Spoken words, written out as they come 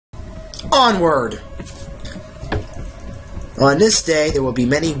Onward! On this day, there will be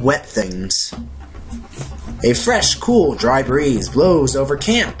many wet things. A fresh, cool, dry breeze blows over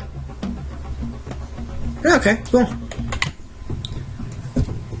camp. Okay, cool.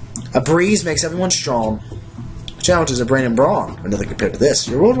 A breeze makes everyone strong. Challenges are brain and brawn, but nothing compared to this.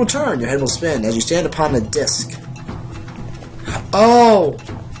 Your world will turn, your head will spin as you stand upon a disc. Oh!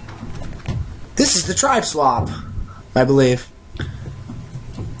 This is the tribe swap, I believe.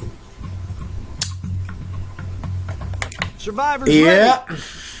 Survivors ready.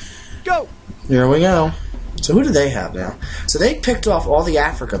 Go! Here we go. So who do they have now? So they picked off all the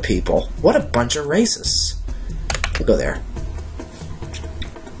Africa people. What a bunch of racists. We'll go there.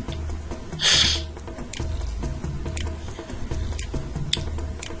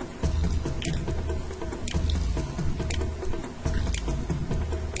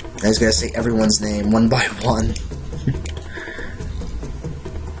 I was gonna say everyone's name one by one.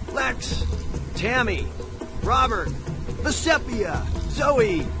 Lex, Tammy, Robert, Vesepia,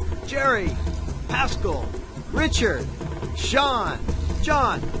 Zoe, Jerry, Pascal, Richard, Sean,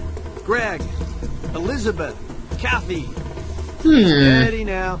 John, Greg, Elizabeth, Kathy. Steady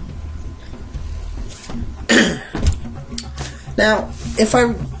now. Now, if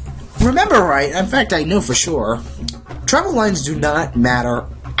I remember right, in fact I know for sure, tribal lines do not matter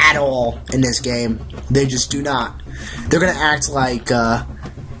at all in this game. They just do not. They're gonna act like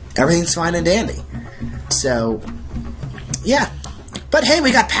everything's fine and dandy. So, yeah. But hey,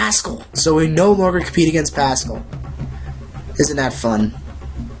 we got Pascal, so we no longer compete against Pascal. Isn't that fun?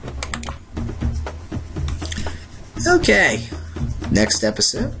 Okay. Next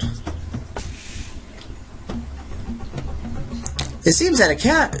episode. It seems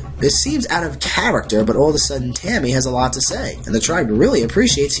out of character, but all of a sudden Tammy has a lot to say, and the tribe really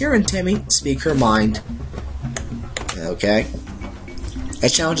appreciates hearing Tammy speak her mind. Okay.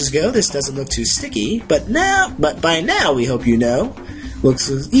 As challenges go, this doesn't look too sticky, but by now we hope you know, looks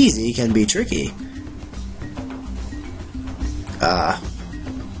easy can be tricky. I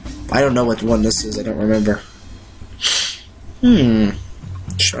don't know what one this is, I don't remember.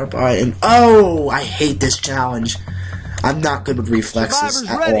 Sharp eye and oh, I hate this challenge. I'm not good with reflexes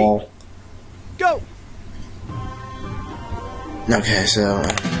at all. Go. Okay, so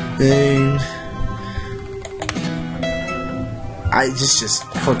this just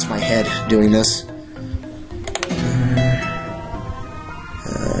hurts my head doing this.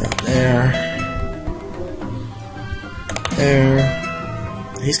 There.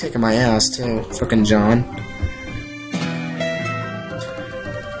 He's kicking my ass too, frickin' John.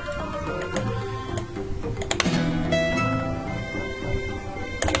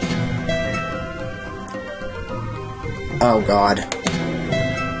 Oh god.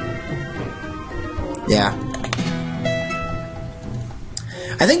 Yeah.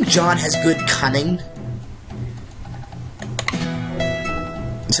 I think John has good cunning.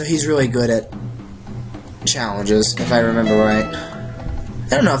 So he's really good at challenges, if I remember right. I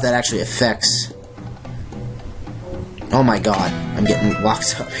don't know if that actually affects... Oh my god, I'm getting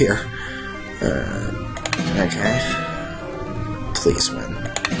locked up here. Okay. Please win.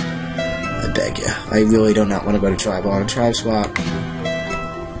 I beg you. I really do not want to go to tribe on a tribe swap.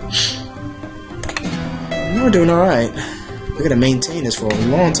 We're doing alright. We're gonna maintain this for a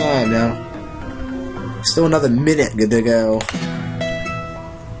long time now. Still another minute good to go.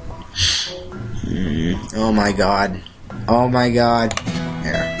 Oh my god. Oh my god.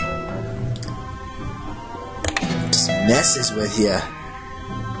 There. Just messes with you.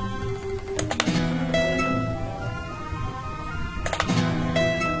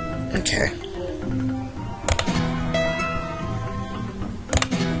 Okay.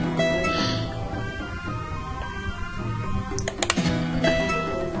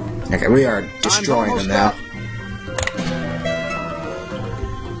 Okay, we are destroying them now.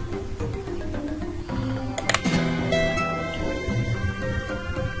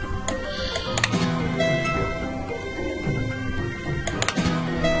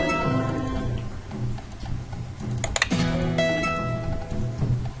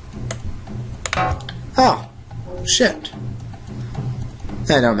 Oh, shit.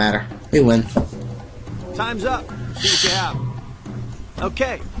 That don't matter. We win. Time's up. See what you have.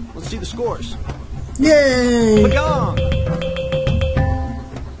 Okay, let's see the scores. Yay! Pagong!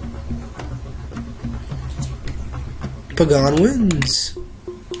 Pagan wins.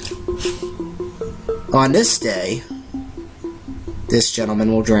 On this day, this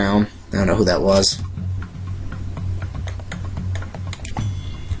gentleman will drown. I don't know who that was.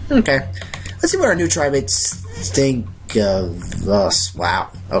 Okay. Let's see what our new tribe-mates think of us. Wow.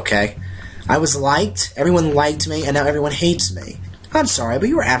 Okay. I was liked, everyone liked me, and now everyone hates me. I'm sorry, but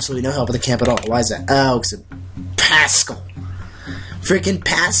you were absolutely no help at the camp at all. Why is that? Oh, because of Pascal. Freaking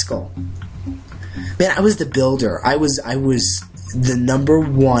Pascal. Man, I was the builder. I was the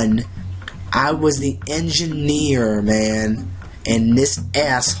 #1. I was the engineer, man. And this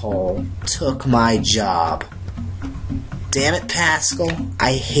asshole took my job. Damn it, Pascal.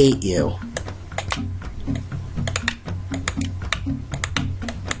 I hate you.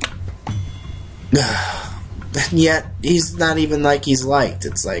 And yet, he's not even like he's liked.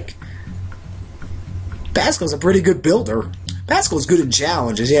 It's like, Pascal's a pretty good builder. Pascal's good in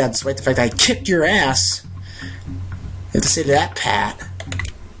challenges, yeah, despite the fact that I kicked your ass. You have to say to that, Pat.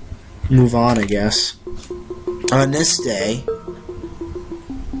 Move on, I guess. On this day,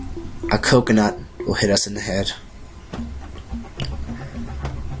 a coconut will hit us in the head.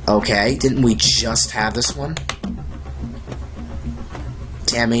 Okay, didn't we just have this one?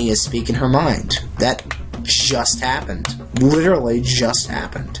 Tammy is speaking her mind. That just happened. Literally just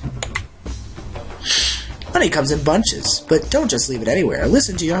happened. Honey comes in bunches, but don't just leave it anywhere.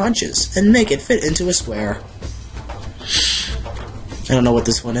 Listen to your hunches and make it fit into a square. I don't know what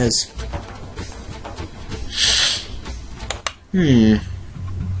this one is.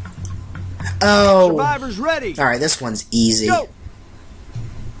 Oh. Survivors ready. Alright, this one's easy. Go.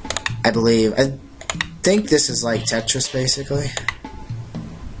 I believe. I think this is like Tetris, basically.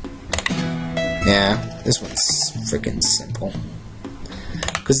 Yeah, this one's freaking simple.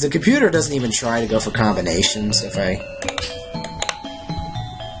 Because the computer doesn't even try to go for combinations if I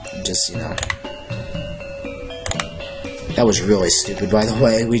just, you know. That was really stupid, by the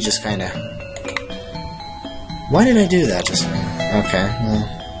way. We just kind of... Why did I do that just now? Okay, well...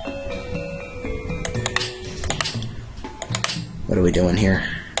 What are we doing here?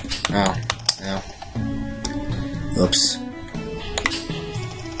 Oh, oh. Oops.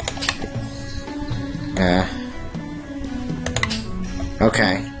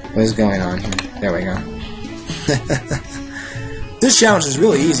 Okay, what is going on here? There we go. This challenge is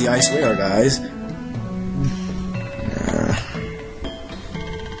really easy, I swear, guys.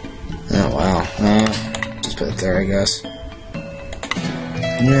 Oh, wow. Just put it there, I guess.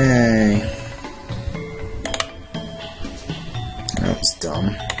 Yay. That was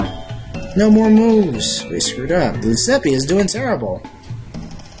dumb. No more moves. We screwed up. Giuseppe is doing terrible.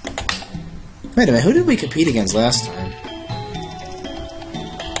 Wait a minute, who did we compete against last time?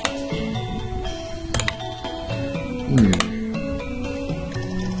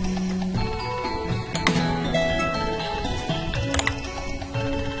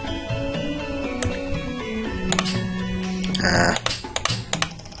 Yeah.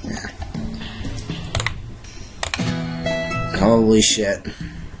 Holy shit.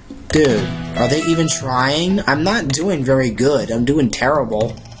 Dude, are they even trying? I'm not doing very good. I'm doing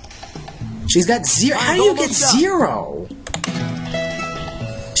terrible. She's got 0. How do you get 0?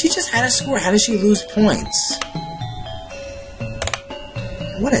 She just had a score. How did she lose points?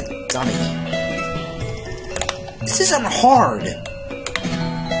 What a dummy. This isn't hard.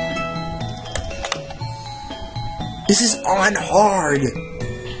 This is on hard.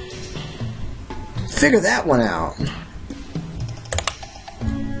 Figure that one out.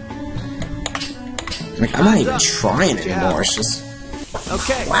 Like, I'm not even trying anymore. It's just...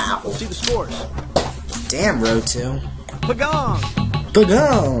 Okay. Wow. Let's see the scores. Damn, Road 2. Pagong.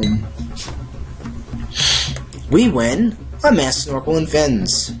 Pagong. We win a mass snorkel and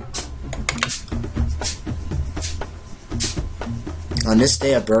fins. On this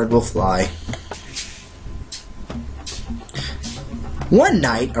day, a bird will fly. One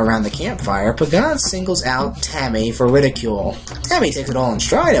night, around the campfire, Pagan singles out Tammy for ridicule. Tammy takes it all in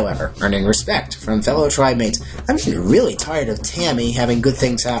stride, however, earning respect from fellow tribe mates. I'm getting really tired of Tammy having good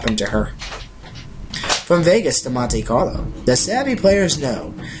things happen to her. From Vegas to Monte Carlo, the savvy players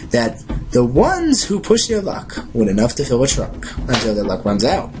know that the ones who push their luck win enough to fill a truck. Until their luck runs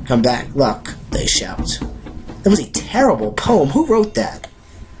out. Come back, luck, they shout. That was a terrible poem. Who wrote that?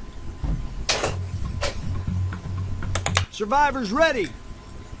 Survivors ready.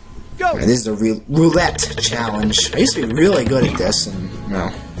 Go. Right, this is the roulette challenge. I used to be really good at this, and,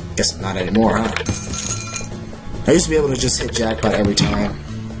 well, guess not anymore, huh? I used to be able to just hit jackpot every time.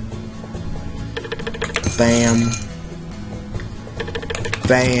 Bam.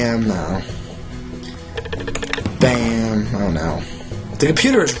 Bam, no. Bam, oh no. The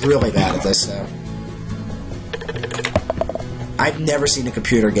computer is really bad at this, though. I've never seen a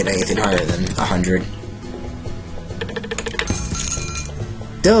computer get anything higher than 100.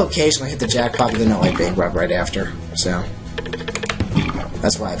 They'll occasionally hit the jackpot, but they're not like bankrupt right after, so...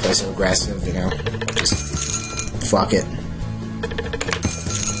 That's why I play so aggressive, you know? Just... fuck it.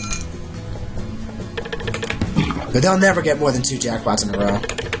 But they'll never get more than 2 jackpots in a row.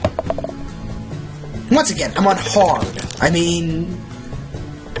 Once again, I'm on hard. I mean,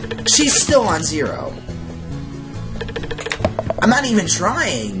 she's still on 0. I'm not even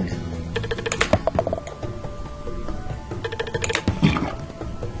trying.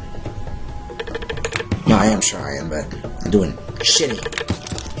 No, I am trying, but I'm doing shitty.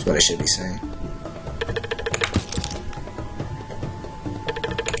 That's what I should be saying.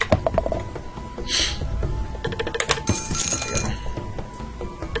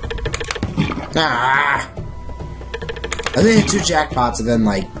 Ah! I think hit 2 jackpots and then,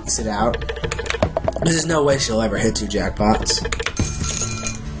 like, sit out. There's no way she'll ever hit 2 jackpots.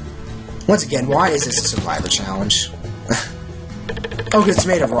 Once again, why is this a survivor challenge? Oh, 'cause it's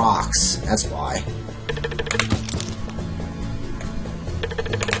made of rocks. That's why.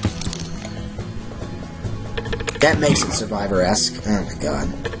 That makes it survivor-esque. Oh my god.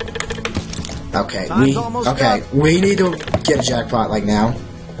 Okay, we need to get a jackpot, like, now.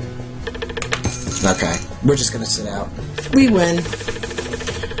 Okay, we're just gonna sit out. We win.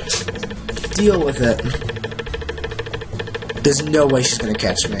 Deal with it. There's no way she's gonna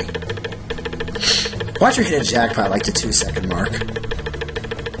catch me. Watch her hit a jackpot like the 2-second mark.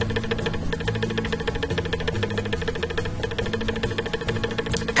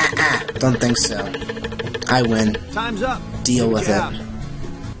 Don't think so. I win. Time's up. Deal with it.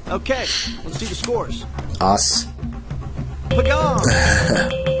 Okay, let's see the scores. Us. Pagon!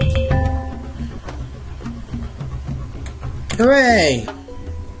 Hooray!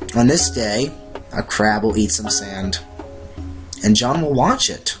 On this day, a crab will eat some sand. And John will watch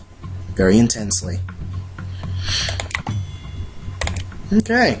it very intensely.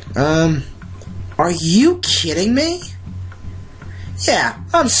 Okay, are you kidding me? Yeah,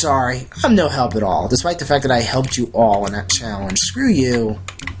 I'm sorry. I'm no help at all, despite the fact that I helped you all in that challenge. Screw you.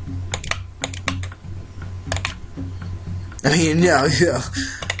 I mean, no.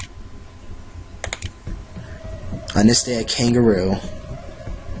 On this day, a kangaroo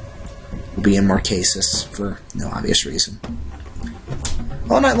will be in Marquesas for no obvious reason.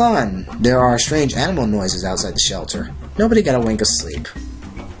 All night long, there are strange animal noises outside the shelter. Nobody got a wink of sleep.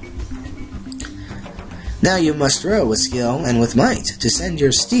 Now you must throw with skill and with might to send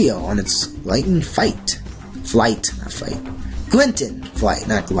your steel on its Glinton flight. Flight, not fight. Glinton flight,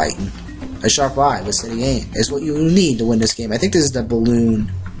 not Glinton. A sharp eye with steady aim is what you need to win this game. I think this is the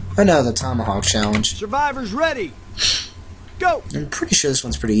balloon. Oh no, the tomahawk challenge. Survivors ready. Go! I'm pretty sure this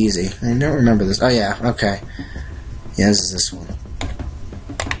one's pretty easy. I don't remember this. Oh yeah, okay. Yeah, this is this one.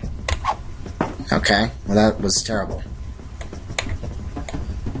 Okay, well that was terrible.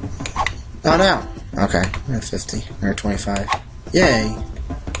 Oh no! Okay, we're at 50. We're at 25. Yay!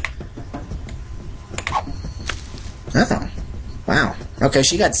 Oh. Wow. Okay,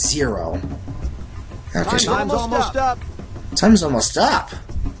 she got 0. Okay, Time's almost up. Time's almost up.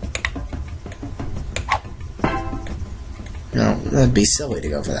 No, that'd be silly to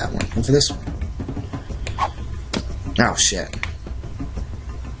go for that one. Go for this one. Oh, shit.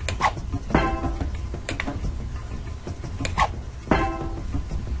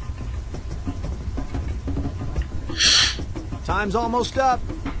 Time's almost up.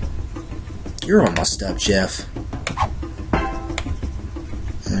 You're almost up, Jeff.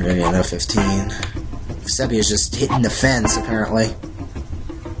 I'm gonna get another 15. Seppi is just hitting the fence, apparently.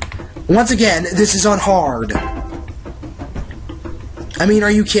 Once again, this is on hard. I mean,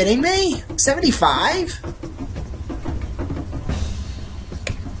 are you kidding me? 75?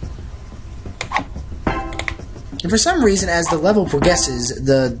 And for some reason, as the level progresses,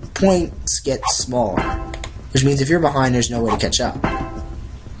 the points get smaller. Which means if you're behind, there's no way to catch up.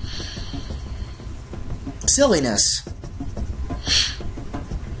 Silliness.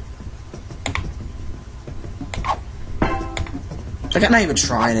 Like, I'm not even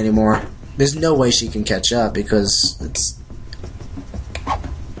trying anymore. There's no way she can catch up because it's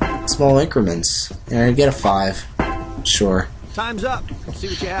small increments. Yeah, I get a 5. Sure. Time's up. Let's see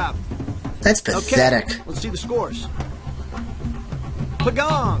what you have. That's pathetic. Okay, let's see the scores.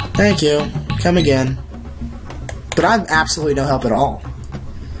 Pagon! Thank you. Come again. But I'm absolutely no help at all.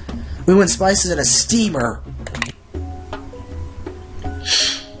 We win spices in a steamer.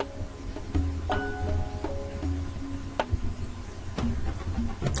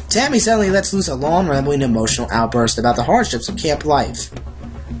 Tammy suddenly lets loose a long, rambling, emotional outburst about the hardships of camp life.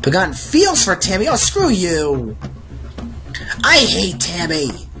 Pagan feels for Tammy. Oh, screw you! I hate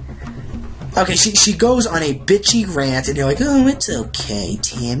Tammy! Okay, she goes on a bitchy rant, and you're like, oh, it's okay,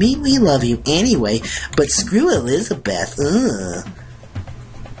 Tammy. We love you anyway, but screw Elizabeth. Ugh.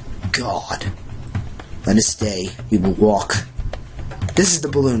 God. On this day, we will walk. This is the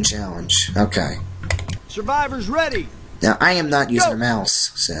balloon challenge. Okay. Survivors ready. Now, I am not using a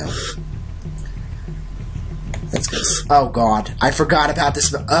mouse, so... That's good. Oh, God. I forgot about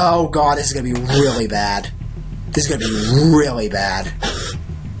this. Oh, God, this is going to be really bad. This is going to be really bad.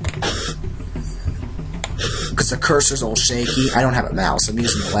 Because the cursor's all shaky. I don't have a mouse. I'm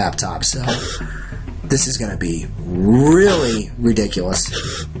using the laptop, so... This is going to be really ridiculous.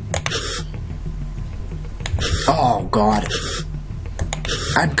 Oh, God.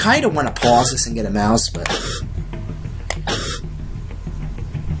 I kind of want to pause this and get a mouse, but...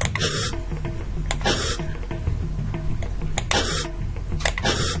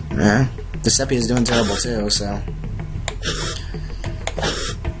 Yeah, Giuseppe is doing terrible too, so...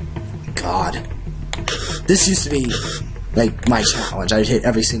 God. This used to be, like, my challenge. I'd hit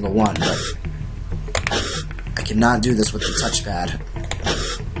every single one, but... I cannot do this with the touchpad.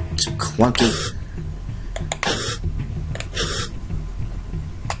 It's clunky.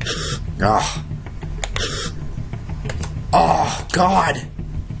 Oh. Oh, God!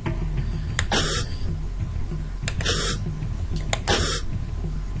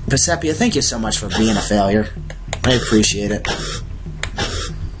 Giuseppe, thank you so much for being a failure. I appreciate it.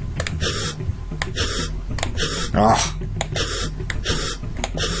 Oh.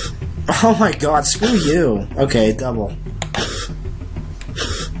 Oh my God, screw you. Okay, double.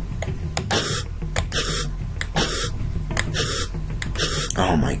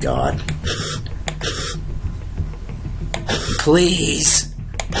 Oh my God. Please.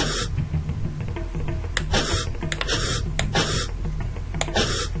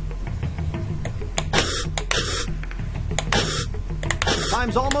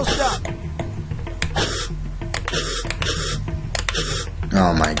 Time's almost up.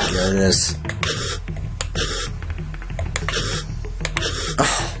 Oh my goodness.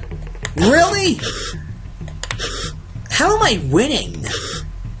 Oh, really? How am I winning?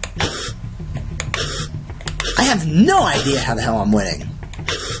 I have no idea how the hell I'm winning.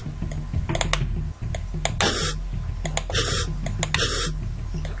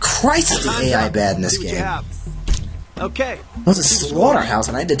 Christ, is the AI bad in this game. Okay. It was a slaughterhouse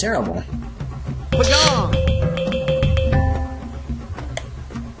and I did terrible.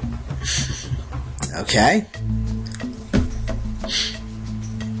 Okay.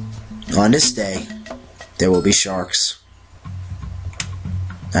 On this day, there will be sharks.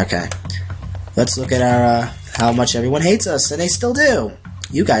 Okay. Let's look at our, how much everyone hates us, and they still do.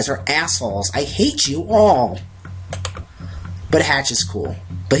 You guys are assholes. I hate you all. But Hatch is cool.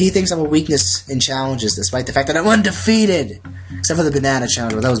 But he thinks I'm a weakness in challenges, despite the fact that I'm undefeated. Except for the banana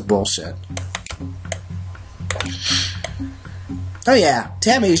challenge, but that was bullshit. Oh yeah,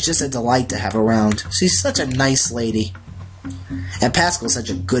 Tammy is just a delight to have around. She's such a nice lady. And Pascal's such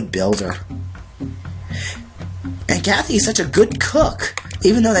a good builder. And Kathy is such a good cook,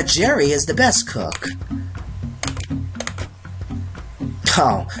 even though that Jerry is the best cook.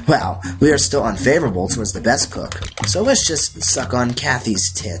 Oh, well, we are still unfavorable towards the best cook, so let's just suck on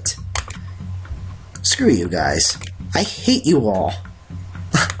Kathy's tit. Screw you guys. I hate you all.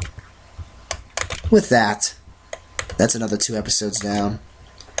 With that, that's another 2 episodes down.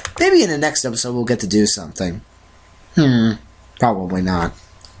 Maybe in the next episode we'll get to do something. Probably not.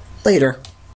 Later.